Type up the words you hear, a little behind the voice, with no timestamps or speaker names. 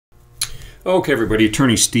Okay, everybody,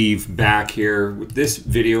 Attorney Steve back here. This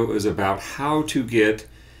video is about how to get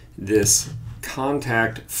this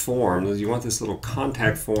contact form. You want this little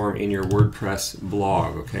contact form in your WordPress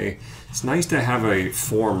blog, okay? It's nice to have a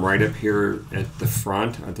form right up here at the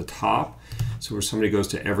front, at the top, so where somebody goes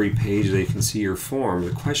to every page they can see your form.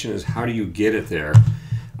 The question is, how do you get it there?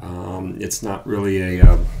 It's not really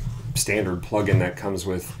a standard plugin that comes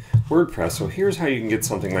with WordPress. So here's how you can get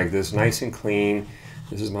something like this, nice and clean.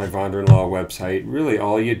 This is my Vonderlaw website. Really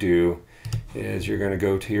all you do is you're going to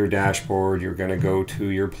go to your dashboard, you're going to go to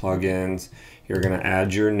your plugins, you're going to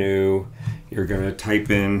add your new, you're going to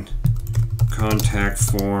type in contact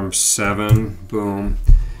form 7, boom.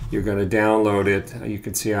 You're going to download it. You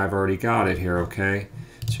can see I've already got it here, okay?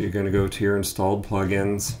 So you're going to go to your installed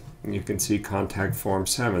plugins and you can see contact form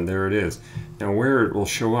 7. There it is. Now where it will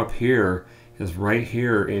show up here is right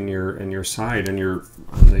here in your site, on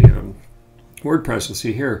the WordPress. You'll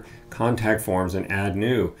see here contact forms and add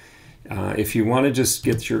new. If you want to just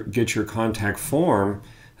get your contact form,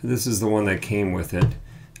 this is the one that came with it,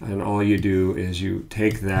 and all you do is you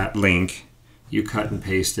take that link, you cut and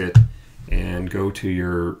paste it, and go to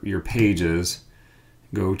your pages,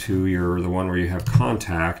 go to the one where you have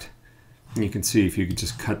contact, and you can see if you could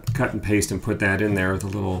just cut and paste and put that in there with a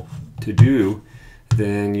little to do,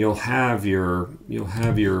 then you'll have your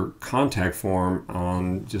contact form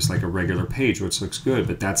on just like a regular page, which looks good,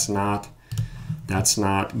 but that's not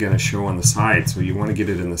going to show on the side. So you want to get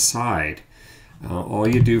it in the side. All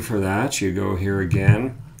you do for that, you go here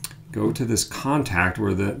again, go to this contact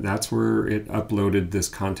where that's where it uploaded this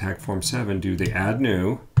contact form 7. Do the add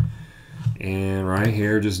new, and right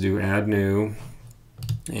here just do add new,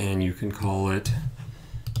 and you can call it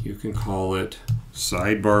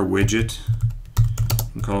sidebar widget.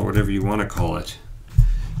 You can call it whatever you want to call it.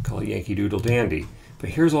 Call it Yankee Doodle Dandy. But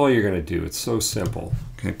here's all you're going to do. It's so simple.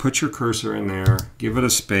 Okay, put your cursor in there, give it a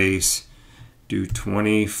space, do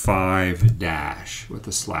 25 dash with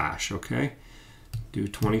a slash, okay? Do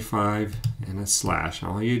 25 and a slash.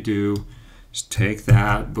 All you do is take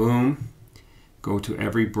that, boom, go to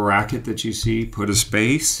every bracket that you see, put a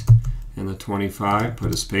space and the 25,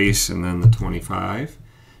 put a space and then the 25,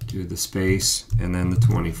 do the space and then the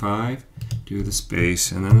 25, do the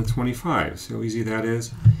space and then the 25. See how easy that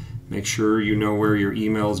is? Make sure you know where your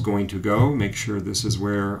email is going to go. Make sure this is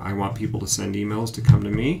where I want people to send emails to come to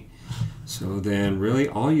me. So then really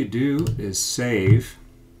all you do is save.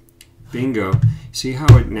 Bingo. See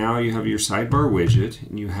how now you have your sidebar widget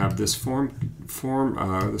and you have this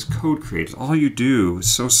this code created. All you do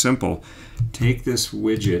is so simple. Take this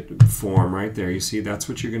widget form right there. You see that's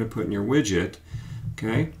what you're going to put in your widget.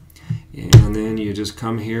 Okay? And then you just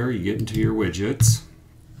come here, you get into your widgets.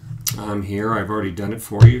 Here, I've already done it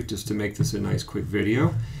for you just to make this a nice quick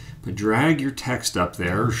video. But drag your text up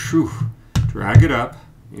there. Shoo, drag it up.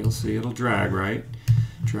 You'll see it'll drag, right?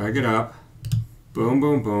 Drag it up. Boom,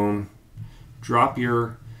 boom, boom. Drop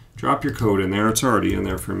your code in there. It's already in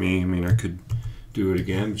there for me. I mean, I could do it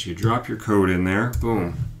again, but you drop your code in there.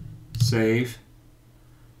 Boom. Save.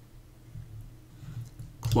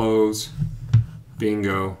 Close.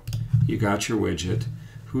 Bingo. You got your widget.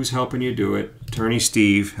 Who's helping you do it? Attorney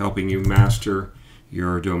Steve, helping you master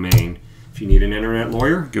your domain. If you need an internet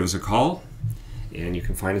lawyer, give us a call. And you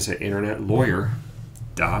can find us at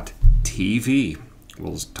internetlawyer.tv.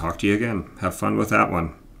 We'll talk to you again. Have fun with that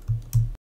one.